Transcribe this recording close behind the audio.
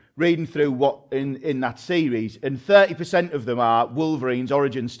reading through what in that series, and 30% of them are Wolverine's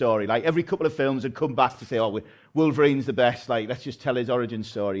origin story. Like every couple of films would come back to say, oh, Wolverine's the best, like let's just tell his origin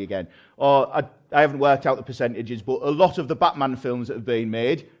story again. Or I haven't worked out the percentages, but a lot of the Batman films that have been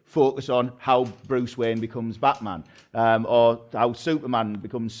made focus on how Bruce Wayne becomes Batman, or how Superman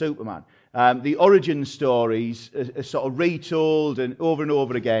becomes Superman. The origin stories are sort of retold and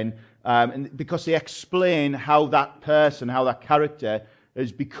over again, and because they explain how that person, how that character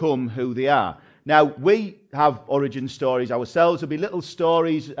has become who they are. Now, we have origin stories ourselves. There'll be little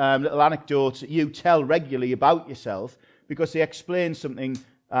stories, little anecdotes that you tell regularly about yourself because they explain something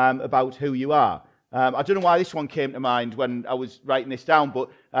about who you are. I don't know why this one came to mind when I was writing this down, but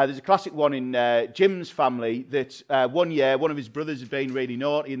there's a classic one in Jim's family that one year one of his brothers had been really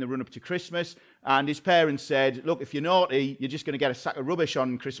naughty in the run-up to Christmas, and his parents said, look, if you're naughty, you're just going to get a sack of rubbish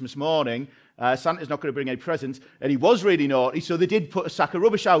on Christmas morning. Santa's not going to bring any presents. And he was really naughty, so they did put a sack of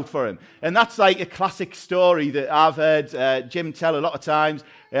rubbish out for him. And that's like a classic story that I've heard Jim tell a lot of times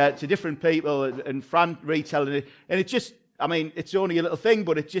to different people, and Fran retelling it. And it's just, I mean, it's only a little thing,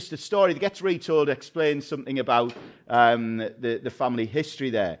 but it's just a story that gets retold, explains something about the family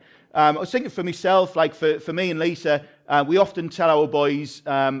history there. I was thinking for myself, like for me and Lisa, we often tell our boys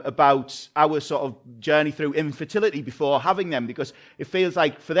about our sort of journey through infertility before having them, because it feels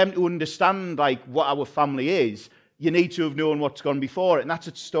like for them to understand like what our family is, you need to have known what's gone before it. And that's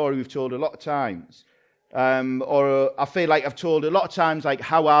a story we've told a lot of times. Or I feel like I've told a lot of times like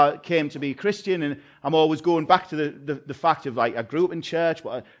how I came to be a Christian, and I'm always going back to the fact of like I grew up in church, but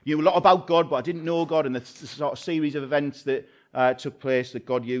I knew a lot about God, but I didn't know God, and the sort of series of events that took place that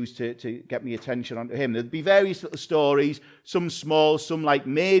God used to get me attention onto Him. There'd be various little stories, some small, some like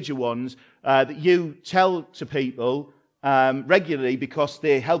major ones that you tell to people regularly because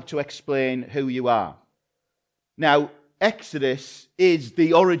they help to explain who you are. Now, Exodus is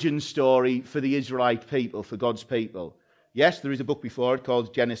the origin story for the Israelite people, for God's people. Yes, there is a book before it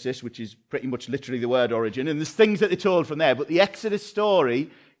called Genesis, which is pretty much literally the word origin, and there's things that they're told from there, but the Exodus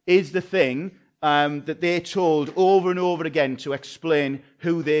story is the thing that they told over and over again to explain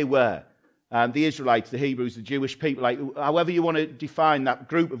who they were. The Israelites, the Hebrews, the Jewish people, like however you want to define that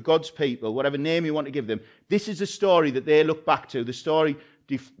group of God's people, whatever name you want to give them, this is a story that they look back to, the story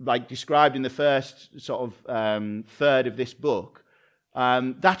like described in the first sort of third of this book.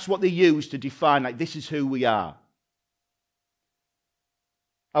 That's what they use to define, like, this is who we are.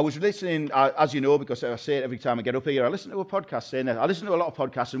 I was listening, as you know, because I say it every time I get up here, I listen to a podcast saying that. I listen to a lot of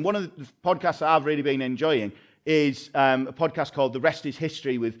podcasts, and one of the podcasts that I've really been enjoying is a podcast called The Rest is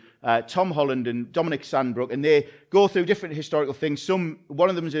History with Tom Holland and Dominic Sandbrook, and they go through different historical things. One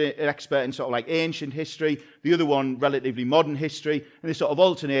of them is an expert in sort of like ancient history, the other one relatively modern history, and they sort of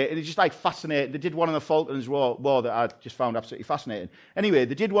alternate, and it's just like fascinating. They did one on the Falklands War that I just found absolutely fascinating. Anyway,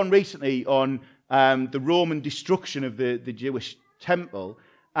 they did one recently on the Roman destruction of the Jewish temple,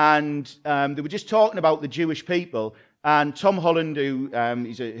 and they were just talking about the Jewish people. And Tom Holland, who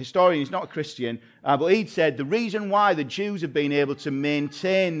he's a historian, he's not a Christian, but he'd said the reason why the Jews have been able to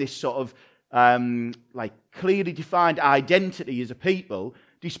maintain this sort of like clearly defined identity as a people,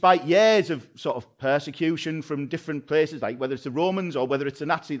 despite years of sort of persecution from different places, like whether it's the Romans or whether it's the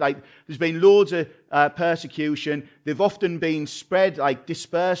Nazis, like there's been loads of persecution. They've often been spread, like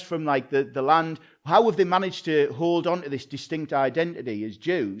dispersed from like the land. How have they managed to hold on to this distinct identity as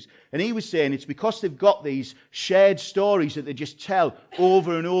Jews? And he was saying it's because they've got these shared stories that they just tell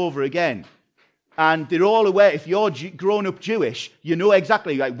over and over again. And they're all aware, if you're grown up Jewish, you know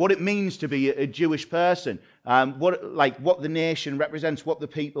exactly like what it means to be a Jewish person, what the nation represents, what the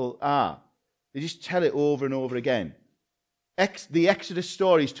people are. They just tell it over and over again. The Exodus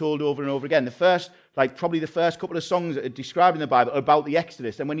story is told over and over again. Probably the first couple of songs that are described in the Bible are about the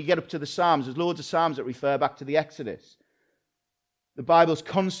Exodus. And when you get up to the Psalms, there's loads of Psalms that refer back to the Exodus. The Bible's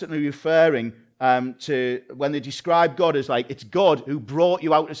constantly referring to when they describe God as like, it's God who brought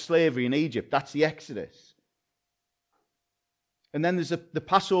you out of slavery in Egypt. That's the Exodus. And then there's the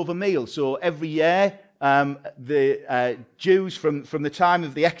Passover meal. So every year, the Jews from the time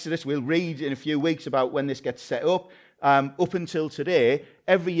of the Exodus, we'll read in a few weeks about when this gets set up until today,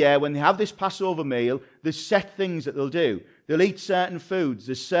 every year when they have this Passover meal, there's set things that they'll do. They'll eat certain foods.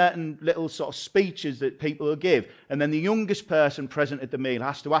 There's certain little sort of speeches that people will give. And then the youngest person present at the meal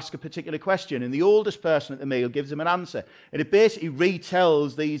has to ask a particular question. And the oldest person at the meal gives them an answer. And it basically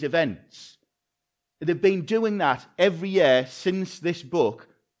retells these events. They've been doing that every year since this book.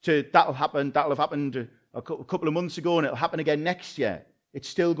 That'll have happened a couple of months ago, and it'll happen again next year. It's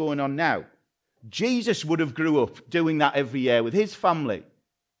still going on now. Jesus would have grew up doing that every year with his family.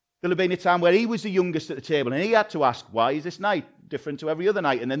 There'll have been a time where he was the youngest at the table and he had to ask, why is this night different to every other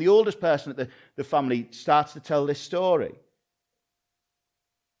night? And then the oldest person at the family starts to tell this story.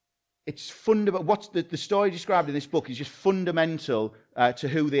 It's fundamental. What's the story described in this book is just fundamental to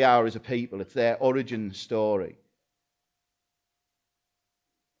who they are as a people. It's their origin story.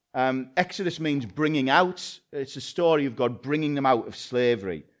 Exodus means bringing out. It's a story of God bringing them out of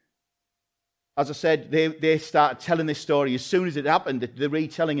slavery. As I said, they started telling this story as soon as it happened. They're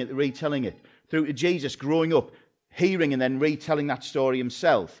retelling it, through to Jesus growing up, hearing and then retelling that story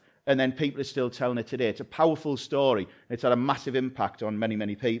himself. And then people are still telling it today. It's a powerful story. It's had a massive impact on many,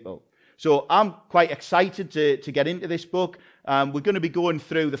 many people. So I'm quite excited to get into this book. We're going to be going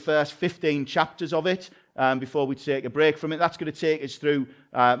through the first 15 chapters of it before we take a break from it. That's going to take us through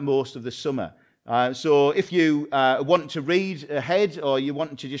most of the summer. So if you want to read ahead or you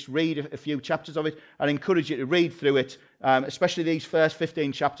want to just read a few chapters of it, I'd encourage you to read through it, especially these first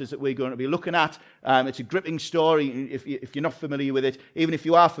 15 chapters that we're going to be looking at. It's a gripping story. If you're not familiar with it, even if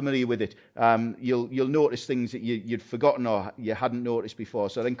you are familiar with it, you'll notice things that you'd forgotten or you hadn't noticed before.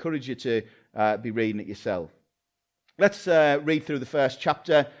 So I'd encourage you to be reading it yourself. Let's read through the first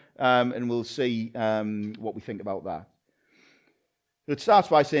chapter and we'll see what we think about that. It starts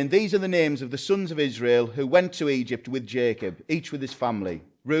by saying, these are the names of the sons of Israel who went to Egypt with Jacob, each with his family.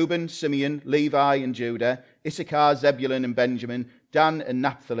 Reuben, Simeon, Levi and Judah, Issachar, Zebulun and Benjamin, Dan and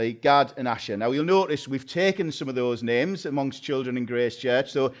Naphtali, Gad and Asher. Now you'll notice we've taken some of those names amongst children in Grace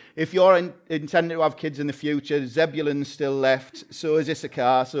Church. So if you're intending to have kids in the future, Zebulun's still left, so is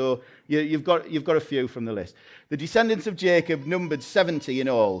Issachar. So you've got a few from the list. The descendants of Jacob numbered 70 in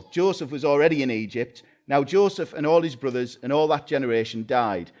all. Joseph was already in Egypt. Now Joseph and all his brothers and all that generation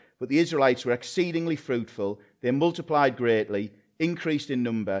died, but the Israelites were exceedingly fruitful. They multiplied greatly, increased in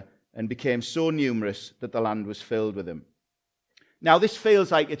number, and became so numerous that the land was filled with them. Now this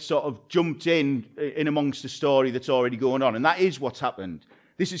feels like it's sort of jumped in amongst the story that's already going on, and that is what's happened.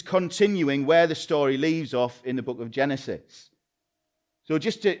 This is continuing where the story leaves off in the book of Genesis. So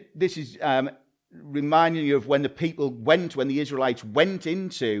this is reminding you of when the Israelites went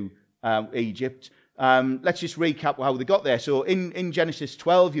into Egypt. Let's just recap how they got there. So in Genesis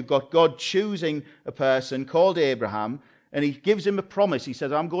 12, you've got God choosing a person called Abraham, and he gives him a promise. He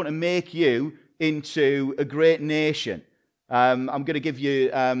says, I'm going to make you into a great nation. I'm going to give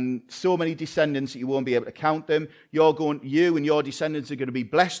you so many descendants that you won't be able to count them. You and your descendants are going to be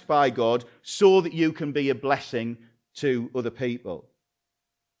blessed by God so that you can be a blessing to other people.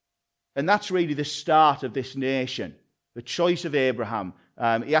 And that's really the start of this nation, the choice of Abraham.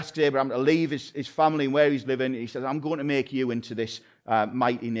 He asks Abraham to leave his family and where he's living. He says, I'm going to make you into this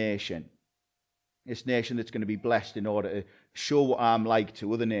mighty nation. This nation that's going to be blessed in order to show what I'm like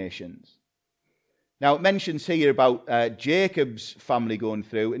to other nations. Now, it mentions here about Jacob's family going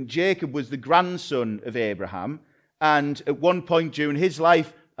through. And Jacob was the grandson of Abraham. And at one point during his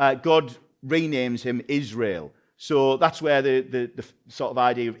life, God renames him Israel. So that's where the sort of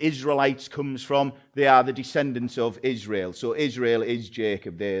idea of Israelites comes from. They are the descendants of Israel. So Israel is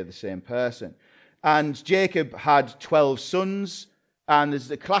Jacob. They're the same person. And Jacob had 12 sons. And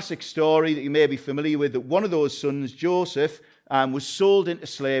there's a classic story that you may be familiar with, that one of those sons, Joseph, was sold into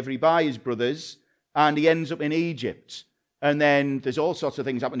slavery by his brothers. And he ends up in Egypt. And then there's all sorts of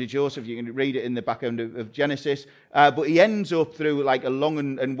things happen to Joseph. You can read it in the back end of Genesis. But he ends up through like a long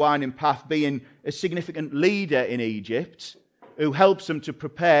and winding path being a significant leader in Egypt who helps them to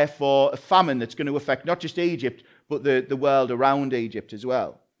prepare for a famine that's going to affect not just Egypt, but the world around Egypt as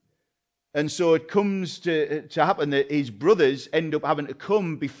well. And so it comes to happen that his brothers end up having to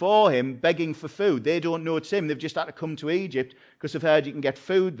come before him begging for food. They don't know it's him. They've just had to come to Egypt because they've heard you can get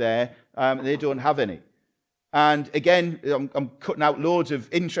food there, and they don't have any. And again, I'm cutting out loads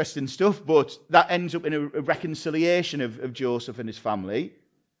of interesting stuff, but that ends up in a reconciliation of Joseph and his family.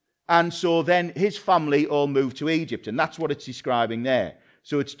 And so then his family all move to Egypt, and that's what it's describing there.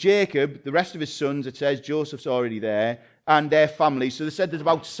 So it's Jacob, the rest of his sons, it says Joseph's already there, and their families. So they said there's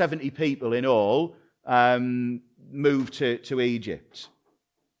about 70 people in all moved to Egypt.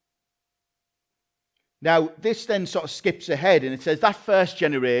 Now, this then sort of skips ahead, and it says that first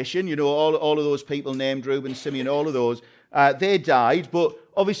generation, all of those people named Reuben, Simeon, all of those, they died, but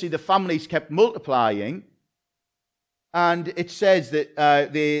obviously the families kept multiplying, and it says that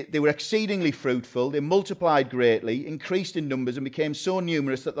they were exceedingly fruitful, they multiplied greatly, increased in numbers, and became so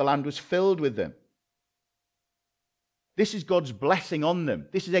numerous that the land was filled with them. This is God's blessing on them.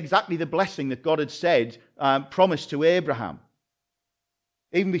 This is exactly the blessing that God had said, promised to Abraham.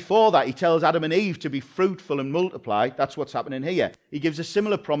 Even before that, he tells Adam and Eve to be fruitful and multiply. That's what's happening here. He gives a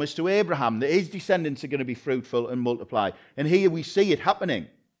similar promise to Abraham, that his descendants are going to be fruitful and multiply. And here we see it happening.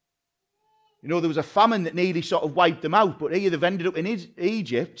 You know, there was a famine that nearly sort of wiped them out, but here they've ended up in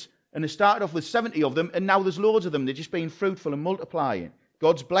Egypt, and they started off with 70 of them, and now there's loads of them. They're just being fruitful and multiplying.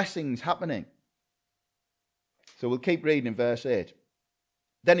 God's blessings happening. So we'll keep reading in verse 8.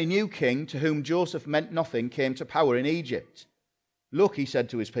 Then a new king, to whom Joseph meant nothing, came to power in Egypt. Look, he said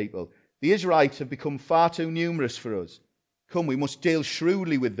to his people, the Israelites have become far too numerous for us. Come, we must deal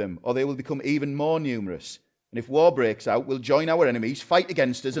shrewdly with them, or they will become even more numerous. And if war breaks out, we'll join our enemies, fight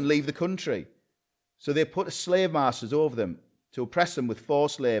against us, and leave the country. So they put slave masters over them to oppress them with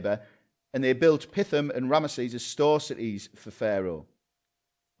forced labour, and they built Pithom and Ramesses as store cities for Pharaoh.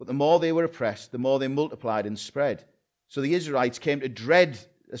 But the more they were oppressed, the more they multiplied and spread. So the Egyptians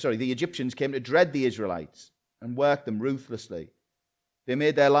came to dread the Israelites and worked them ruthlessly. They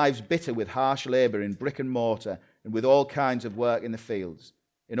made their lives bitter with harsh labour in brick and mortar and with all kinds of work in the fields.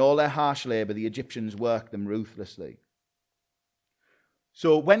 In all their harsh labour, the Egyptians worked them ruthlessly.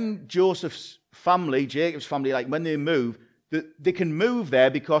 So when Joseph's family, Jacob's family, when they move, they can move there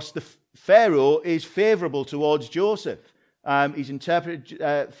because the Pharaoh is favourable towards Joseph. He's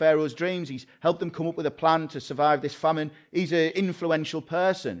interpreted Pharaoh's dreams. He's helped them come up with a plan to survive this famine. He's an influential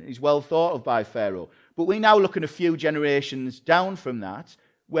person. He's well thought of by Pharaoh. But we now look at a few generations down from that,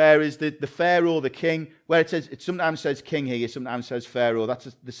 whereas the Pharaoh, the king, where it sometimes says king here, sometimes says Pharaoh,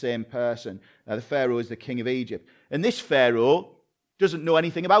 that's the same person. The Pharaoh is the king of Egypt. And this Pharaoh doesn't know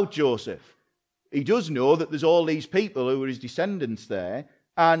anything about Joseph. He does know that there's all these people who are his descendants there,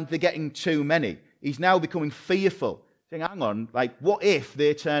 and they're getting too many. He's now becoming fearful. Saying, hang on, what if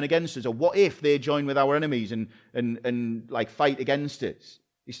they turn against us? Or what if they join with our enemies and fight against us?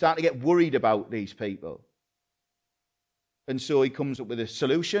 He's starting to get worried about these people. And so he comes up with a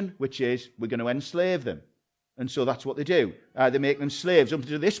solution, which is, we're going to enslave them. And so that's what they do. They make them slaves. Up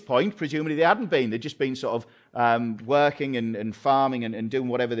to this point, presumably they hadn't been. They'd just been sort of working and farming and doing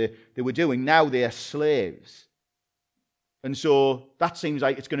whatever they were doing. Now they are slaves. And so that seems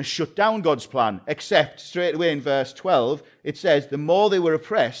like it's going to shut down God's plan. Except straight away in verse 12, it says, the more they were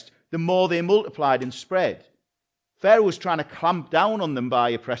oppressed, the more they multiplied and spread. Pharaoh was trying to clamp down on them by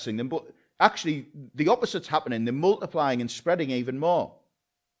oppressing them, but actually the opposite's happening. They're multiplying and spreading even more.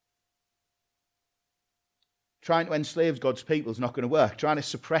 Trying to enslave God's people is not going to work. Trying to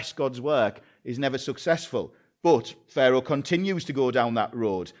suppress God's work is never successful. But Pharaoh continues to go down that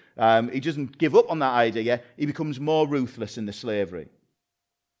road. He doesn't give up on that idea. He becomes more ruthless in the slavery.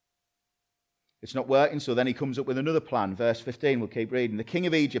 It's not working, so then he comes up with another plan. Verse 15, we'll keep reading. The king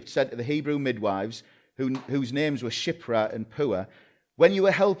of Egypt said to the Hebrew midwives, whose names were Shiphrah and Puah, when you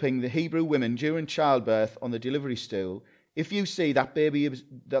are helping the Hebrew women during childbirth on the delivery stool, if you see that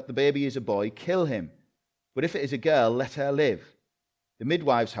the baby is a boy, kill him. But if it is a girl, let her live. The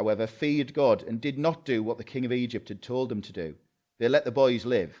midwives, however, feared God and did not do what the king of Egypt had told them to do. They let the boys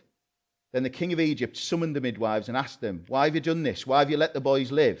live. Then the king of Egypt summoned the midwives and asked them, why have you done this? Why have you let the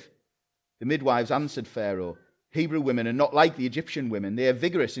boys live? The midwives answered Pharaoh, Hebrew women are not like the Egyptian women. They are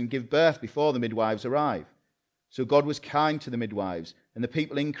vigorous and give birth before the midwives arrive. So God was kind to the midwives, and the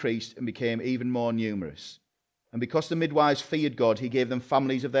people increased and became even more numerous. And because the midwives feared God, he gave them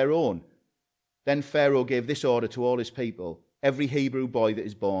families of their own. Then Pharaoh gave this order to all his people, every Hebrew boy that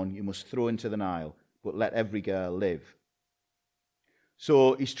is born you must throw into the Nile, but let every girl live.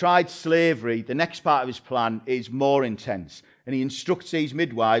 So he's tried slavery. The next part of his plan is more intense. And he instructs these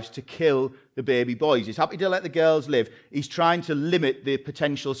midwives to kill the baby boys. He's happy to let the girls live. He's trying to limit the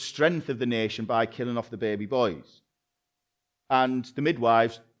potential strength of the nation by killing off the baby boys. And the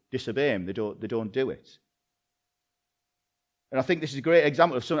midwives disobey him. They don't do it. And I think this is a great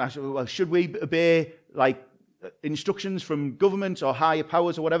example of something. I said, well, should we obey instructions from government or higher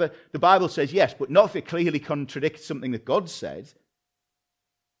powers or whatever? The Bible says yes, but not if it clearly contradicts something that God said.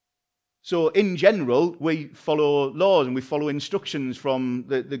 So in general, we follow laws and we follow instructions from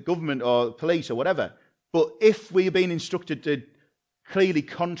the government or police or whatever. But if we're being instructed to clearly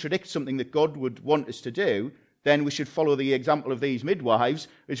contradict something that God would want us to do, then we should follow the example of these midwives.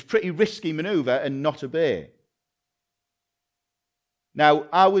 It's a pretty risky maneuver and not obey. Now,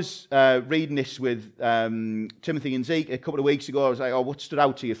 I was reading this with Timothy and Zeke a couple of weeks ago. I was like, what stood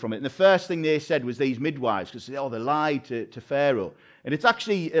out to you from it? And the first thing they said was these midwives, because they lied to Pharaoh. And it's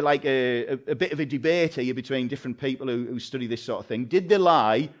actually a bit of a debate here between different people who study this sort of thing. Did they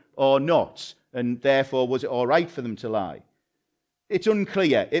lie or not? And therefore, was it all right for them to lie? It's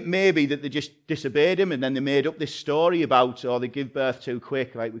unclear. It may be that they just disobeyed him and then they made up this story about, they give birth too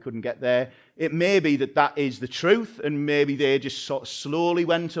quick, we couldn't get there. It may be that is the truth, and maybe they just sort of slowly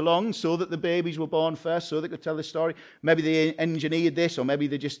went along so that the babies were born first, so they could tell the story. Maybe they engineered this, or maybe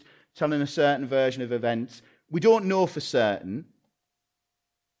they're just telling a certain version of events. We don't know for certain.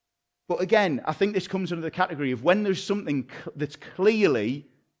 But again, I think this comes under the category of when there's something that's clearly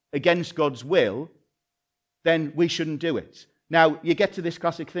against God's will, then we shouldn't do it. Now, you get to this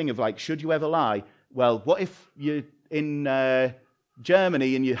classic thing of like, should you ever lie? Well, what if you're in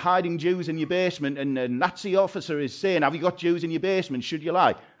Germany and you're hiding Jews in your basement and a Nazi officer is saying, have you got Jews in your basement? Should you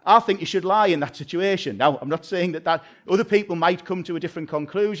lie? I think you should lie in that situation. Now, I'm not saying that other people might come to a different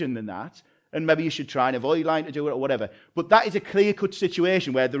conclusion than that, and maybe you should try and avoid lying to do it or whatever. But that is a clear-cut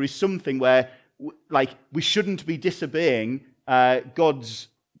situation where there is something where, like, we shouldn't be disobeying God's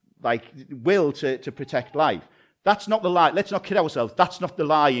will to protect life. That's not the lie. Let's not kid ourselves. That's not the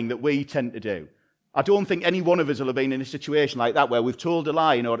lying that we tend to do. I don't think any one of us will have been in a situation like that where we've told a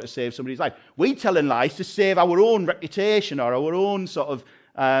lie in order to save somebody's life. We tell lies to save our own reputation or our own sort of,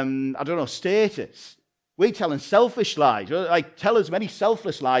 status. We tell selfish lies. Like, tell as many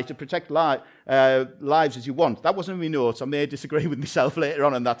selfless lies to protect lives as you want. That wasn't in my notes. I may disagree with myself later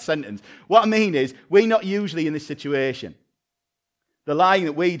on in that sentence. What I mean is, we're not usually in this situation. The lying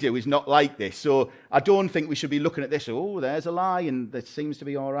that we do is not like this. So I don't think we should be looking at this, oh, there's a lie, and that seems to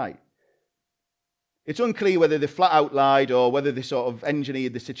be all right. It's unclear whether they flat out lied or whether they sort of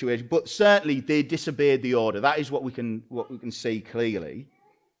engineered the situation, but certainly they disobeyed the order. That is what we can see clearly.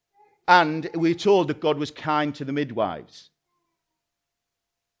 And we're told that God was kind to the midwives.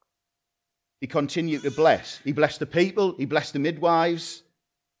 He continued to bless. He blessed the people. He blessed the midwives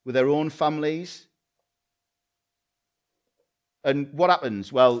with their own families. And what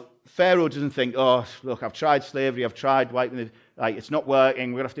happens? Well, Pharaoh doesn't think, oh, look, I've tried slavery, I've tried wiping it, it's not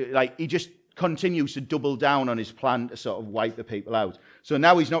working, we're going to have to, he just continues to double down on his plan to sort of wipe the people out. So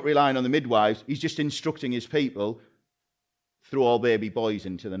now he's not relying on the midwives, he's just instructing his people, throw all baby boys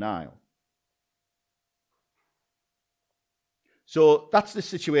into the Nile. So that's the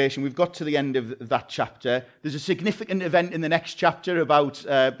situation. We've got to the end of that chapter. There's a significant event in the next chapter about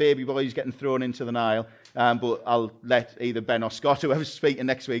baby boys getting thrown into the Nile, but I'll let either Ben or Scott, whoever's speaking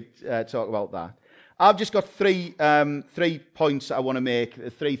next week, talk about that. I've just got three points that I want to make,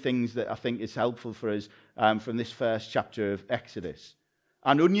 three things that I think is helpful for us from this first chapter of Exodus.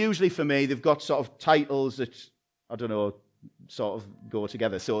 And unusually for me, they've got sort of titles that, sort of go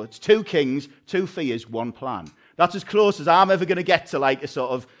together. So it's 2 kings, 2 fears, 1 plan. That's as close as I'm ever going to get to like a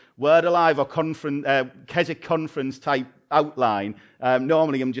sort of Word Alive or Keswick conference type outline.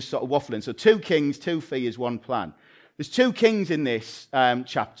 Normally I'm just sort of waffling. So 2 kings, 2 fears, 1 plan. There's 2 kings in this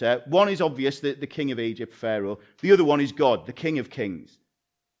chapter. One is obvious, the king of Egypt, Pharaoh. The other one is God, the King of Kings.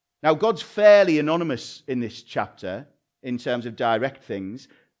 Now, God's fairly anonymous in this chapter in terms of direct things.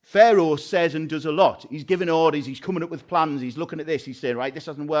 Pharaoh says and does a lot. He's giving orders, he's coming up with plans, he's looking at this, he's saying, right, this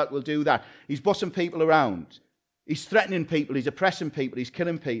doesn't work, we'll do that. He's bossing people around. He's threatening people, he's oppressing people, he's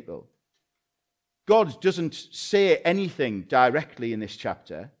killing people. God doesn't say anything directly in this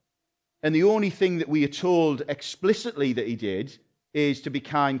chapter. And the only thing that we are told explicitly that he did is to be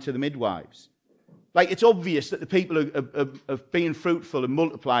kind to the midwives. Like, it's obvious that the people are being fruitful and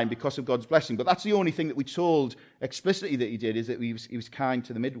multiplying because of God's blessing, but that's the only thing that we're told explicitly that he did, is that he was kind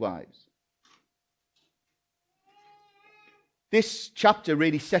to the midwives. This chapter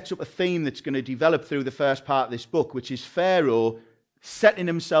really sets up a theme that's going to develop through the first part of this book, which is Pharaoh setting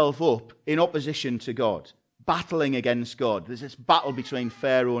himself up in opposition to God, battling against God. There's this battle between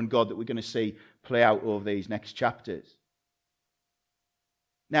Pharaoh and God that we're going to see play out over these next chapters.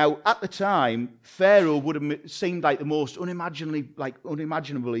 Now, at the time, Pharaoh would have seemed like the most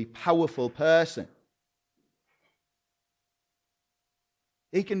unimaginably powerful person.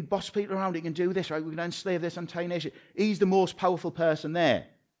 He can boss people around, he can do this, right? We can enslave this entire nation. He's the most powerful person there.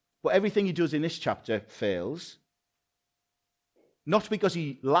 But everything he does in this chapter fails. Not because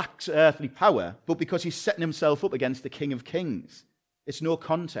he lacks earthly power, but because he's setting himself up against the King of Kings. It's no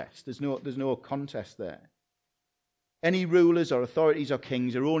contest. There's no contest there. Any rulers or authorities or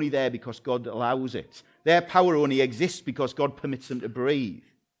kings are only there because God allows it. Their power only exists because God permits them to breathe.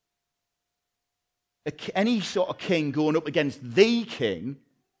 Any sort of king going up against the king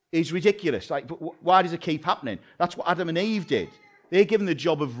is ridiculous. Like, why does it keep happening? That's what Adam and Eve did. They're given the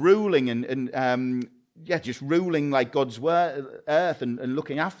job of ruling and just ruling like God's earth and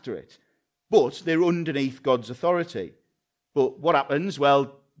looking after it. But they're underneath God's authority. But what happens?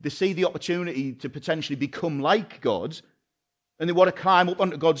 Well, they see the opportunity to potentially become like God, and they want to climb up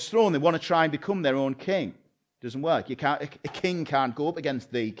onto God's throne. They want to try and become their own king. It doesn't work. A king can't go up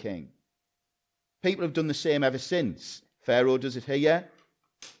against the king. People have done the same ever since. Pharaoh does it here.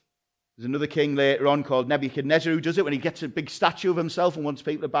 There's another king later on called Nebuchadnezzar who does it when he gets a big statue of himself and wants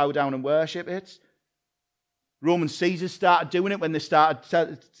people to bow down and worship it. Roman Caesars started doing it when they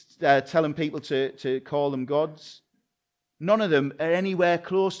started telling people to call them gods. None of them are anywhere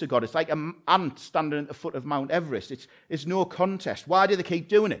close to God. It's like an ant standing at the foot of Mount Everest. It's no contest. Why do they keep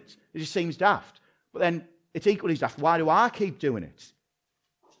doing it? It just seems daft. But then it's equally daft. Why do I keep doing it?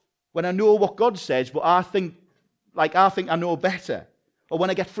 When I know what God says, but I think I know better. Or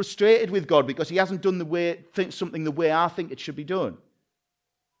when I get frustrated with God because he hasn't done something the way I think it should be done.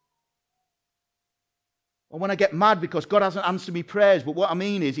 Or when I get mad because God hasn't answered me prayers, but what I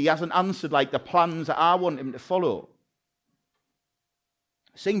mean is he hasn't answered like the plans that I want him to follow.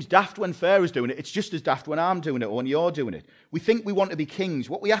 It seems daft when Pharaoh's doing it. It's just as daft when I'm doing it or when you're doing it. We think we want to be kings.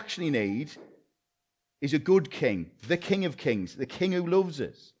 What we actually need is a good king, the King of Kings, the king who loves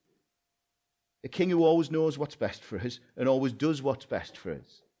us. A king who always knows what's best for us and always does what's best for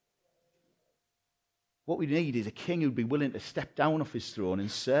us. What we need is a king who'd be willing to step down off his throne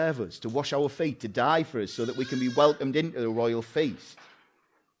and serve us, to wash our feet, to die for us so that we can be welcomed into the royal feast.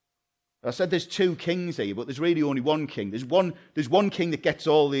 I said there's two kings here, but there's really only one king. There's one king that gets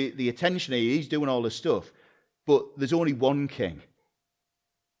all the attention here. He's doing all the stuff. But there's only one king.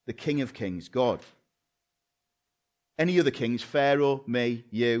 The King of Kings, God. Any other kings, Pharaoh, me,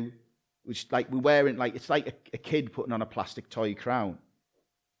 you, which like we're wearing, like it's like a kid putting on a plastic toy crown.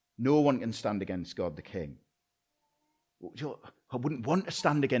 No one can stand against God the King. I wouldn't want to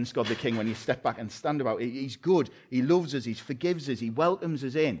stand against God the King when you step back and stand about it. He's good. He loves us. He forgives us. He welcomes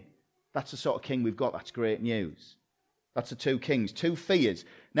us in. That's the sort of king we've got. That's great news. That's the two kings, two fears.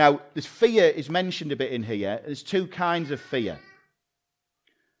 Now, this fear is mentioned a bit in here. There's two kinds of fear.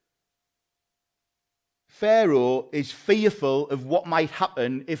 Pharaoh is fearful of what might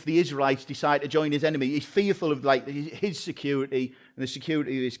happen if the Israelites decide to join his enemy. He's fearful of like his security and the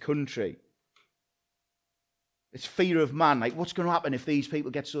security of his country. It's fear of man. Like, what's going to happen if these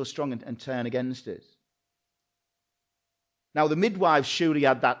people get so strong and turn against us? Now, the midwives surely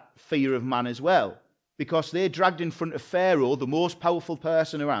had that fear of man as well, because they're dragged in front of Pharaoh, the most powerful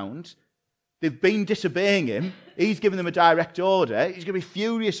person around. They've been disobeying him. He's given them a direct order. He's going to be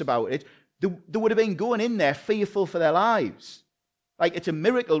furious about it. They would have been going in there fearful for their lives. Like, it's a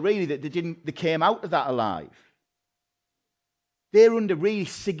miracle, really, that they came out of that alive. They're under really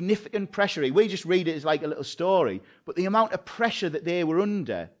significant pressure. We just read it as like a little story, but the amount of pressure that they were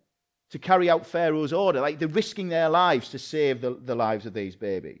under to carry out Pharaoh's order, like they're risking their lives to save the lives of these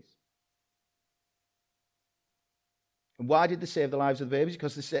babies. And why did they save the lives of the babies?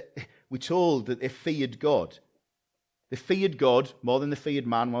 Because we're told that they feared God. They feared God more than they feared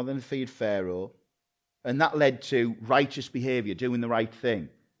man, more than they feared Pharaoh. And that led to righteous behavior, doing the right thing.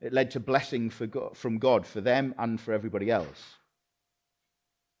 It led to blessing from God for them and for everybody else.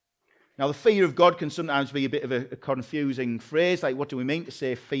 Now, the fear of God can sometimes be a bit of a confusing phrase. Like, what do we mean to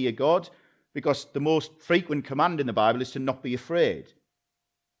say fear God? Because the most frequent command in the Bible is to not be afraid.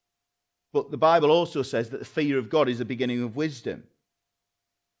 But the Bible also says that the fear of God is the beginning of wisdom.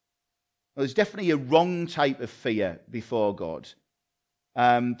 Well, there's definitely a wrong type of fear before God.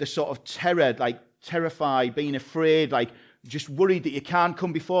 The sort of terror, like terrified, being afraid, like just worried that you can't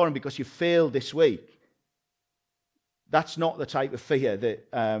come before him because you failed this week. That's not the type of fear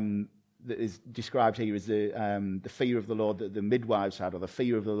that is described here as the fear of the Lord that the midwives had, or the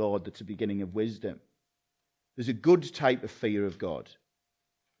fear of the Lord that's the beginning of wisdom. There's a good type of fear of God.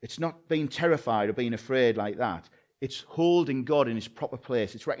 It's not being terrified or being afraid like that. It's holding God in his proper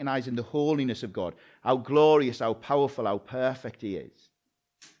place. It's recognizing the holiness of God, how glorious, how powerful, how perfect he is.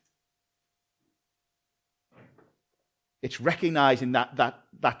 It's recognizing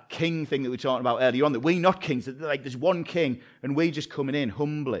that king thing that we were talking about earlier on, that we're not kings, that like there's one king and we're just coming in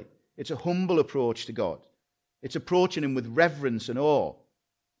humbly. It's a humble approach to God. It's approaching him with reverence and awe,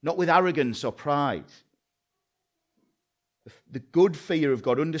 not with arrogance or pride. The good fear of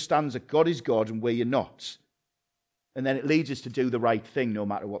God understands that God is God and we are not. And then it leads us to do the right thing no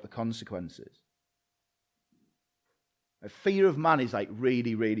matter what the consequences. A fear of man is like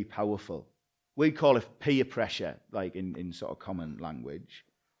really, really powerful. We call it peer pressure, like in sort of common language.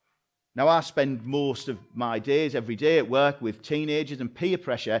 Now, I spend most of my days, every day at work with teenagers, and peer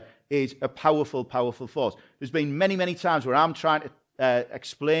pressure is a powerful, powerful force. There's been many, many times where I'm trying to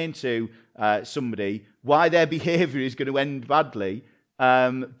explain to somebody why their behaviour is going to end badly,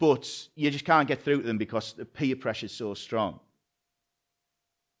 but you just can't get through to them because the peer pressure is so strong.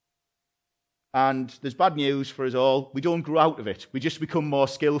 And there's bad news for us all. We don't grow out of it. We just become more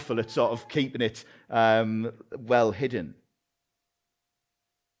skillful at sort of keeping it well hidden.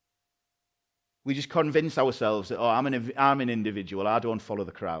 We just convince ourselves that, I'm an individual, I don't follow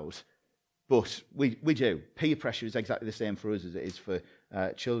the crowd. But we do. Peer pressure is exactly the same for us as it is for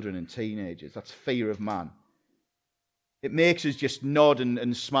children and teenagers. That's fear of man. It makes us just nod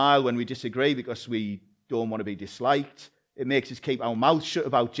and smile when we disagree because we don't want to be disliked. It makes us keep our mouths shut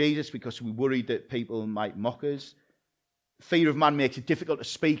about Jesus because we're worried that people might mock us. Fear of man makes it difficult to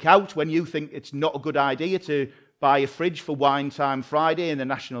speak out when you think it's not a good idea to buy a fridge for Wine Time Friday in the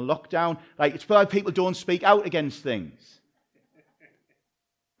national lockdown. Like, it's why people don't speak out against things.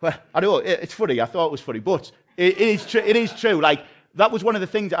 Well, I know, it's funny. I thought it was funny, but it is true. Like, that was one of the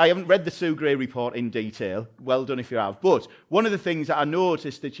things. I haven't read the Sue Gray report in detail. Well done if you have. But one of the things that I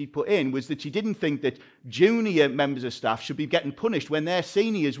noticed that she put in was that she didn't think that junior members of staff should be getting punished when their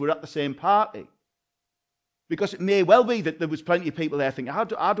seniors were at the same party. Because it may well be that there was plenty of people there thinking,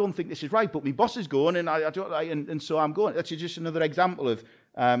 I don't think this is right, but my boss is going, and I don't, and so I'm going. That's just another example of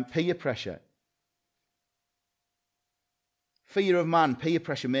peer pressure. Fear of man, peer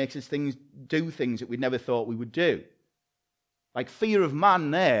pressure makes us do things that we never thought we would do. Like, fear of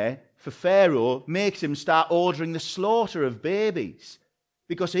man there, for Pharaoh, makes him start ordering the slaughter of babies.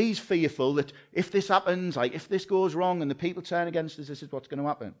 Because he's fearful that if this happens, like if this goes wrong and the people turn against us, this is what's going to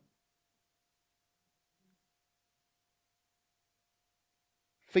happen.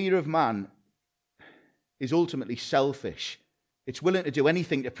 Fear of man is ultimately selfish. It's willing to do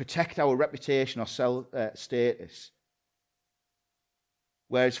anything to protect our reputation or status.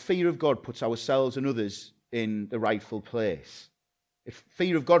 Whereas fear of God puts ourselves and others in the rightful place. If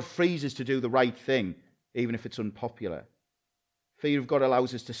fear of God frees us to do the right thing, even if it's unpopular. Fear of God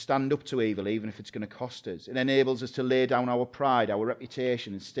allows us to stand up to evil, even if it's going to cost us. It enables us to lay down our pride, our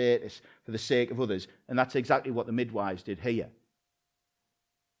reputation and status for the sake of others. And that's exactly what the midwives did here.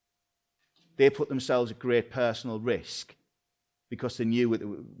 They put themselves at great personal risk because they knew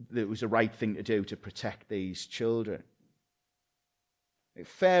that it was the right thing to do to protect these children.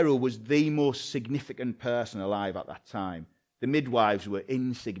 Pharaoh was the most significant person alive at that time. The midwives were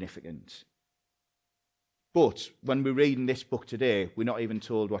insignificant. But when we read in this book today, we're not even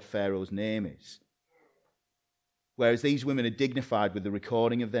told what Pharaoh's name is. Whereas these women are dignified with the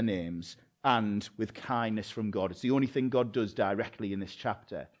recording of their names and with kindness from God. It's the only thing God does directly in this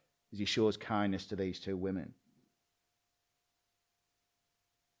chapter, is he shows kindness to these two women.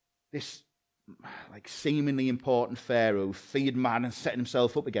 This seemingly important Pharaoh who feared man and set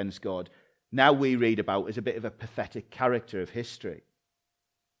himself up against God, now we read about as a bit of a pathetic character of history.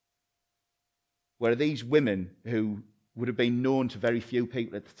 Where these women who would have been known to very few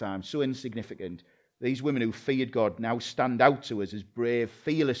people at the time, so insignificant, these women who feared God now stand out to us as brave,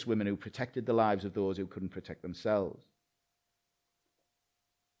 fearless women who protected the lives of those who couldn't protect themselves.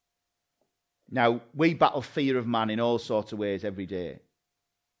 Now, we battle fear of man in all sorts of ways every day.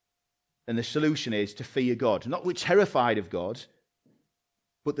 And the solution is to fear God. Not we're terrified of God,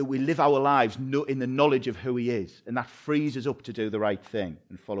 but that we live our lives in the knowledge of who he is. And that frees us up to do the right thing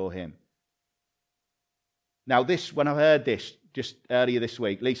and follow him. Now, when I heard this just earlier this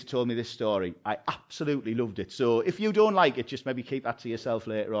week, Lisa told me this story. I absolutely loved it. So if you don't like it, just maybe keep that to yourself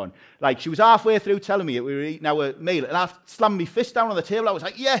later on. Like, she was halfway through telling me it. We were eating our meal, and I slammed my fist down on the table. I was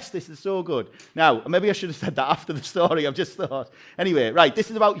like, yes, this is so good. Now, maybe I should have said that after the story. I've just thought. Anyway, right,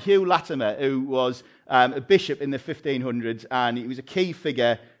 this is about Hugh Latimer, who was a bishop in the 1500s, and he was a key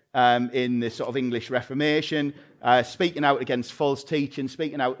figure in the sort of English Reformation, speaking out against false teaching,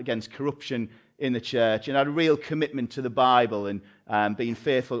 speaking out against corruption in the church, and had a real commitment to the Bible and being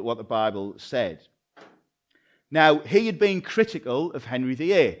faithful to what the Bible said. Now, he had been critical of Henry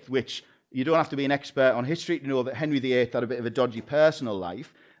VIII, which you don't have to be an expert on history to know that Henry VIII had a bit of a dodgy personal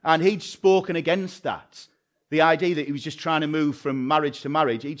life, and he'd spoken against that. The idea that he was just trying to move from marriage to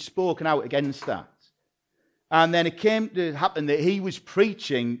marriage, he'd spoken out against that. And then it came to happen that he was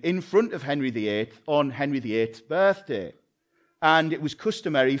preaching in front of Henry VIII on Henry VIII's birthday. And it was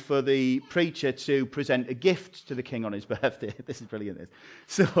customary for the preacher to present a gift to the king on his birthday. This is brilliant.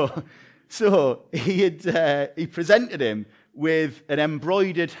 So he presented him with an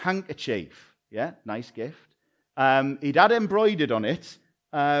embroidered handkerchief. Yeah, nice gift. He'd had embroidered on it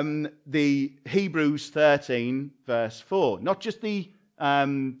the Hebrews 13 verse 4. Not just the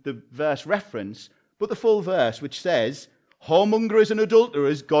verse reference, but the full verse, which says, whoremongers and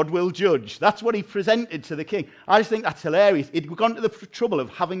adulterers God will judge. That's what he presented to the king. I just think that's hilarious. He'd gone to the trouble of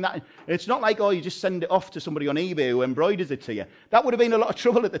having that. It's not like, you just send it off to somebody on eBay who embroiders it to you. That would have been a lot of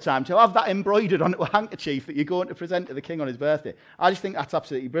trouble at the time, to have that embroidered onto a handkerchief that you're going to present to the king on his birthday. I just think that's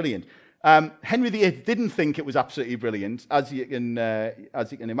absolutely brilliant. Henry VIII didn't think it was absolutely brilliant, as you can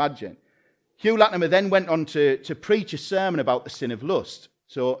imagine. Hugh Latimer then went on to preach a sermon about the sin of lust.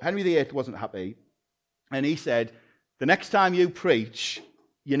 So Henry VIII wasn't happy, and he said, the next time you preach,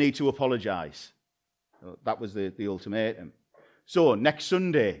 you need to apologise. That was the ultimatum. So next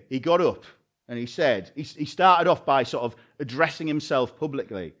Sunday, he got up and he said, he started off by sort of addressing himself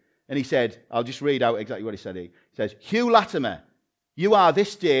publicly. And he said, I'll just read out exactly what he said. He says, Hugh Latimer, you are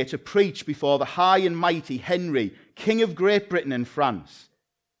this day to preach before the high and mighty Henry, King of Great Britain and France.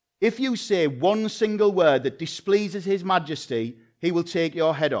 If you say one single word that displeases his majesty, he will take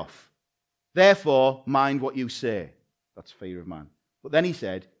your head off. Therefore, mind what you say. That's fear of man. But then he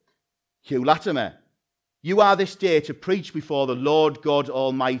said, Hugh Latimer, you are this day to preach before the Lord God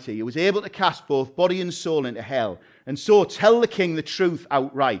Almighty, who is able to cast both body and soul into hell, and so tell the king the truth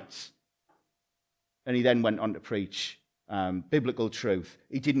outright. And he then went on to preach biblical truth.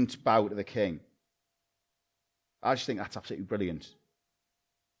 He didn't bow to the king. I just think that's absolutely brilliant.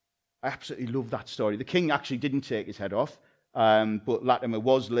 I absolutely love that story. The king actually didn't take his head off, but Latimer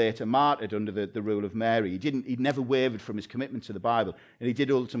was later martyred under the rule of Mary. He'd never wavered from his commitment to the Bible, and he did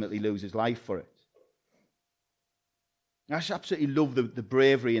ultimately lose his life for it. I just absolutely love the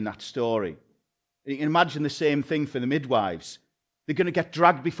bravery in that story. You can imagine the same thing for the midwives. They're going to get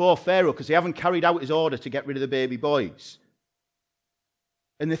dragged before Pharaoh because they haven't carried out his order to get rid of the baby boys.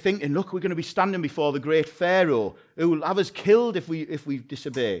 And they're thinking, look, we're going to be standing before the great Pharaoh who will have us killed if we've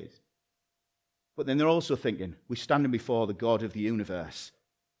disobeyed. But then they're also thinking, we're standing before the God of the universe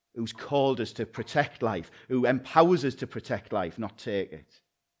who's called us to protect life, who empowers us to protect life, not take it.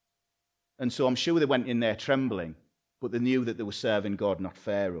 And so I'm sure they went in there trembling, but they knew that they were serving God, not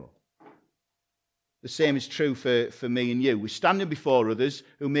Pharaoh. The same is true for me and you. We're standing before others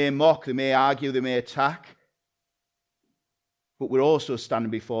who may mock, they may argue, they may attack. But we're also standing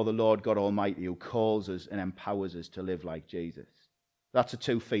before the Lord God Almighty who calls us and empowers us to live like Jesus. That's the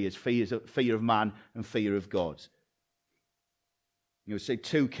two fears. Fear of man and fear of God. You say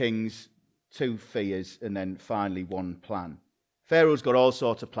two kings, two fears, and then finally one plan. Pharaoh's got all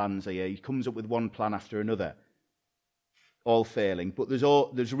sorts of plans here. He comes up with one plan after another, all failing. But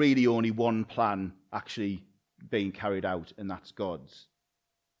there's really only one plan actually being carried out, and that's God's.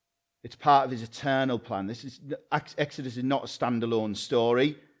 It's part of his eternal plan. Exodus is not a standalone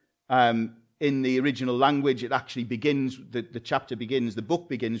story. In the original language, it actually begins, the book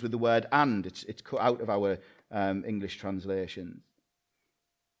begins with the word and. It's cut out of our English translations.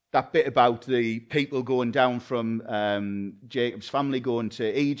 That bit about the people going down from Jacob's family going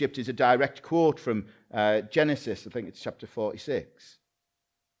to Egypt is a direct quote from Genesis, I think it's chapter 46.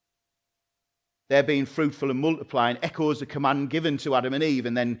 They're being fruitful and multiplying echoes the command given to Adam and Eve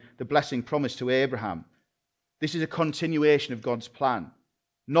and then the blessing promised to Abraham. This is a continuation of God's plan.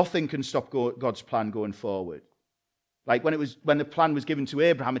 Nothing can stop God's plan going forward. Like when the plan was given to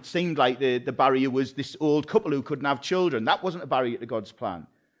Abraham, it seemed like the barrier was this old couple who couldn't have children. That wasn't a barrier to God's plan.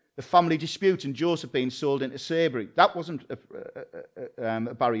 The family dispute and Joseph being sold into slavery, that wasn't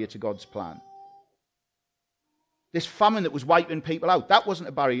a barrier to God's plan. This famine that was wiping people out, that wasn't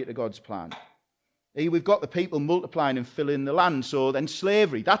a barrier to God's plan. Here we've got the people multiplying and filling the land. So then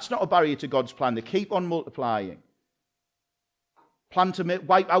slavery, that's not a barrier to God's plan. They keep on multiplying. Plan to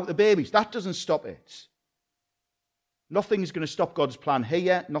wipe out the babies, that doesn't stop it. Nothing's going to stop God's plan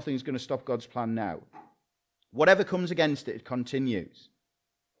here. Nothing's going to stop God's plan now. Whatever comes against it, it continues.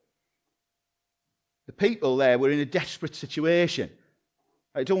 The people there were in a desperate situation.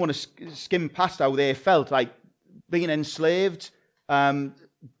 I don't want to skim past how they felt, like being enslaved, having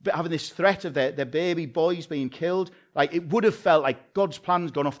this threat of their baby boys being killed. Like it would have felt like God's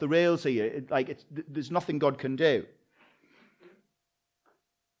plan's gone off the rails here. There's nothing God can do.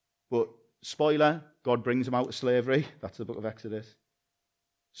 But spoiler, God brings them out of slavery. That's the book of Exodus.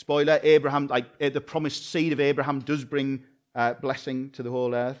 Spoiler, Abraham, the promised seed of Abraham does bring blessing to the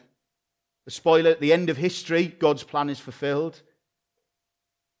whole earth. The spoiler, at the end of history, God's plan is fulfilled.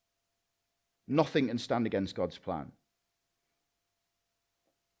 Nothing can stand against God's plan.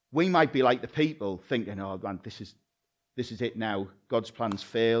 We might be like the people thinking, oh, man, this is it now. God's plan's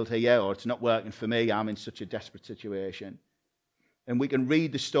failed here, or it's not working for me. I'm in such a desperate situation. And we can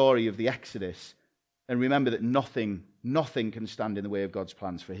read the story of the Exodus and remember that nothing can stand in the way of God's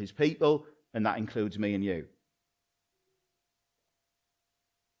plans for his people, and that includes me and you.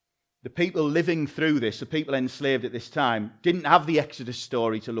 The people living through this, the people enslaved at this time, didn't have the Exodus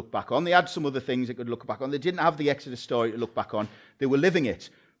story to look back on. They had some other things they could look back on. They didn't have the Exodus story to look back on. They were living it.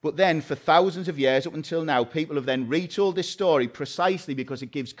 But then, for thousands of years, up until now, people have then retold this story precisely because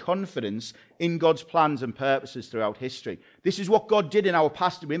it gives confidence in God's plans and purposes throughout history. This is what God did in our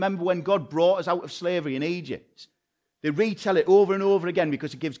past. Remember when God brought us out of slavery in Egypt? They retell it over and over again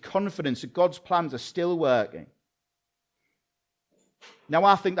because it gives confidence that God's plans are still working. Now,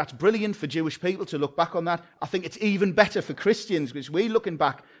 I think that's brilliant for Jewish people to look back on that. I think it's even better for Christians because we're looking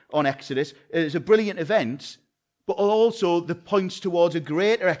back on Exodus. It's a brilliant event, but also that points towards a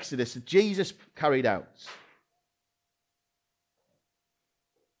greater Exodus that Jesus carried out.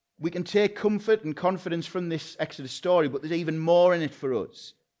 We can take comfort and confidence from this Exodus story, but there's even more in it for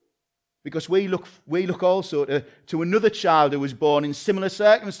us. Because we look also to another child who was born in similar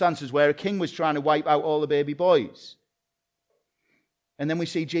circumstances where a king was trying to wipe out all the baby boys. And then we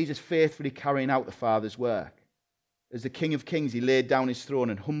see Jesus faithfully carrying out the Father's work. As the King of Kings, he laid down his throne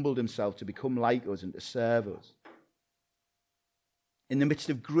and humbled himself to become like us and to serve us. In the midst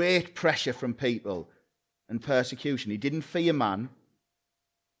of great pressure from people and persecution, he didn't fear man,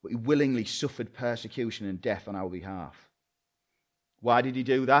 but he willingly suffered persecution and death on our behalf. Why did he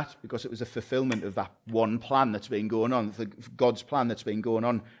do that? Because it was a fulfillment of that one plan that's been going on, God's plan that's been going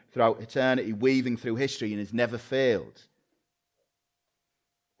on throughout eternity, weaving through history and has never failed.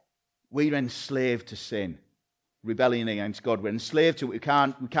 We're enslaved to sin, rebellion against God. We're enslaved to it.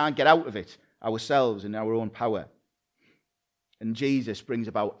 We can't get out of it ourselves in our own power. And Jesus brings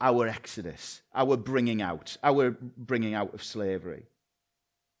about our exodus, our bringing out of slavery.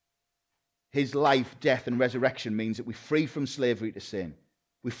 His life, death, and resurrection means that we're free from slavery to sin.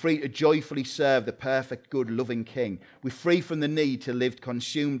 We're free to joyfully serve the perfect, good, loving King. We're free from the need to live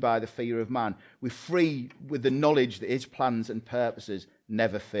consumed by the fear of man. We're free with the knowledge that his plans and purposes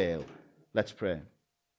never fail. Let's pray.